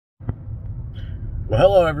Well,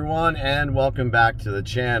 hello everyone, and welcome back to the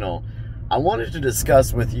channel. I wanted to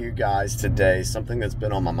discuss with you guys today something that's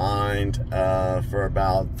been on my mind for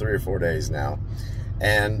about 3 or 4 days now.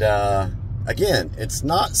 And again, it's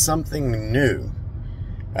not something new.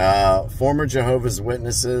 Former Jehovah's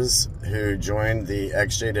Witnesses who joined the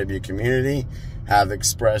XJW community have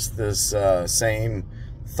expressed this same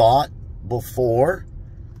thought before.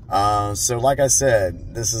 So like I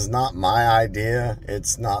said, this is not my idea.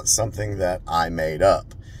 It's not something that I made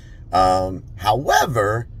up.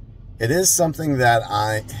 However, it is something that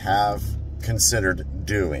I have considered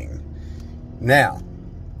doing. Now,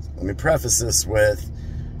 let me preface this with,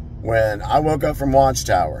 when I woke up from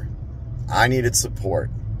Watchtower, I needed support.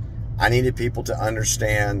 I needed people to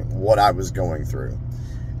understand what I was going through.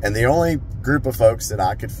 And the only group of folks that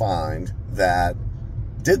I could find that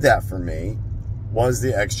did that for me was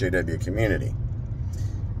the XJW community.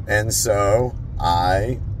 And so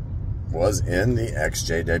I was in the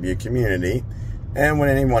XJW community, and when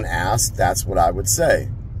anyone asked, that's what I would say.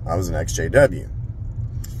 I was an XJW.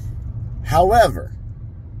 However,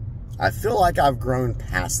 I feel like I've grown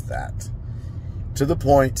past that to the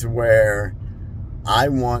point to where I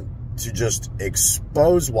want to just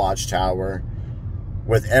expose Watchtower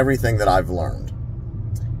with everything that I've learned.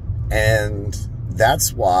 And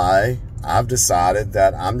that's why I've decided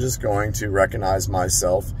that I'm just going to recognize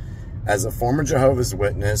myself as a former Jehovah's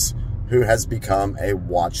Witness who has become a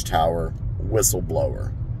Watchtower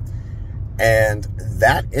whistleblower. And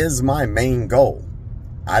that is my main goal.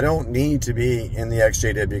 I don't need to be in the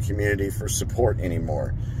XJW community for support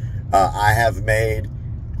anymore. I have made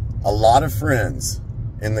a lot of friends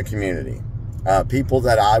in the community. People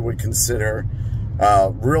that I would consider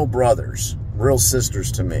real brothers, real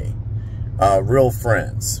sisters to me, real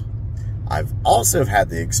friends. I've also had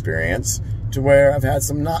the experience to where I've had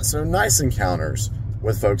some not so nice encounters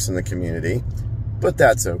with folks in the community, but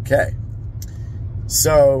that's okay.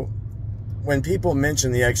 So when people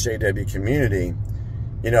mention the XJW community,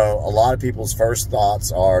 you know, a lot of people's first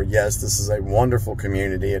thoughts are, yes, this is a wonderful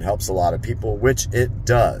community. It helps a lot of people, which it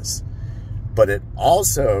does. But it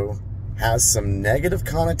also has some negative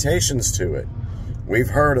connotations to it. We've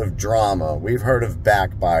heard of drama. We've heard of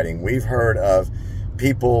backbiting. We've heard of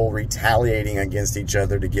people retaliating against each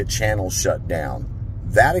other to get channels shut down.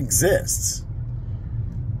 That exists.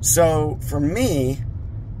 So for me,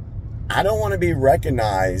 I don't want to be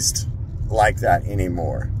recognized like that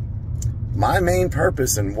anymore. My main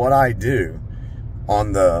purpose in what I do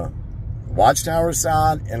on the Watchtower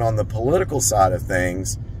side and on the political side of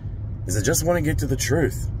things is I just want to get to the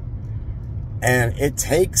truth. And it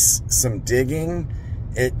takes some digging.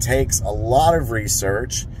 It takes a lot of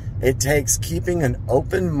research. It takes keeping an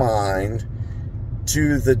open mind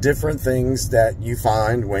to the different things that you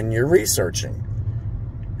find when you're researching.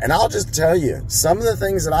 And I'll just tell you, some of the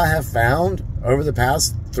things that I have found over the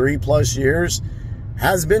past 3+ years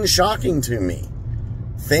has been shocking to me.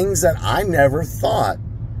 Things that I never thought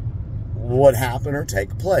would happen or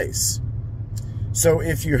take place. So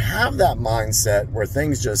if you have that mindset where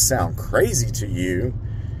things just sound crazy to you,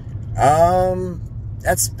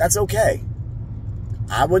 that's okay.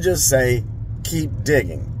 I would just say, keep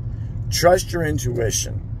digging. Trust your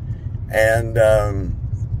intuition. And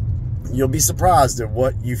you'll be surprised at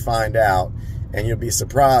what you find out. And you'll be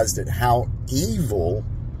surprised at how evil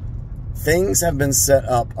things have been set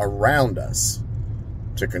up around us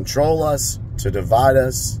to control us, to divide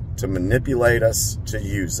us, to manipulate us, to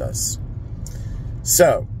use us.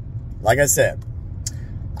 So, like I said,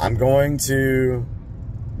 I'm going to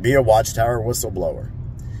be a Watchtower whistleblower.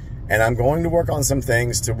 And I'm going to work on some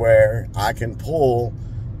things to where I can pull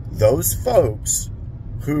those folks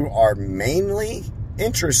who are mainly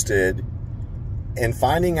interested in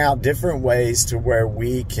finding out different ways to where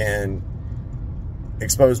we can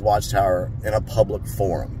expose Watchtower in a public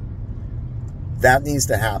forum. That needs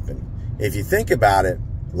to happen. If you think about it,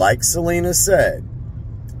 like Selena said,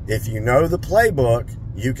 if you know the playbook,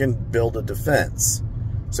 you can build a defense.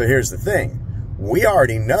 So here's the thing. We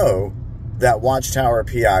already know that Watchtower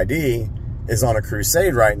PID is on a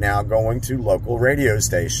crusade right now, going to local radio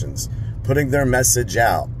stations, putting their message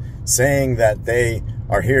out, saying that they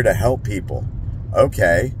are here to help people.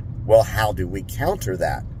 Okay, well, how do we counter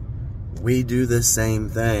that? We do the same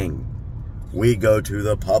thing. We go to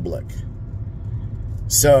the public.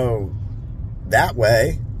 So that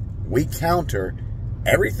way, we counter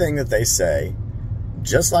everything that they say,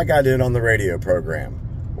 just like I did on the radio program,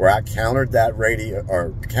 where I countered that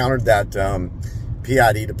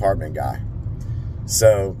PID department guy.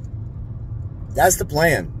 So that's the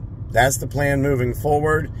plan. That's the plan moving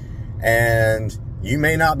forward. And you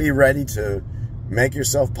may not be ready to make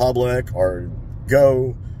yourself public or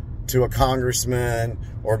go to a congressman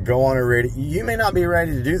or go on a radio. You may not be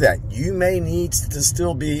ready to do that. You may need to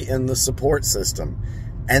still be in the support system,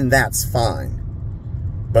 and that's fine.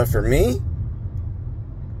 But for me,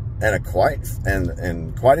 and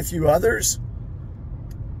quite a few others,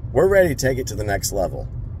 we're ready to take it to the next level.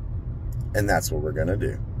 And that's what we're going to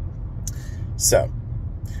do. So,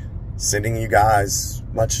 sending you guys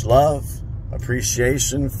much love,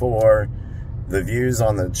 appreciation for the views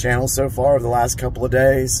on the channel so far over the last couple of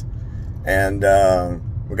days. And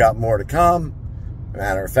we got more to come.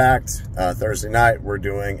 Matter of fact, Thursday night, we're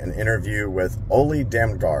doing an interview with Oli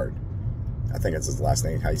Damgard. I think it's his last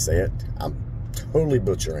name, how you say it. I'm totally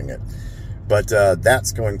butchering it. But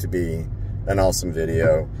that's going to be an awesome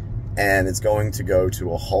video. And it's going to go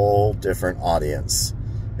to a whole different audience.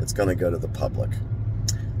 It's going to go to the public.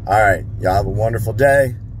 All right. Y'all have a wonderful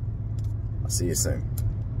day. I'll see you soon.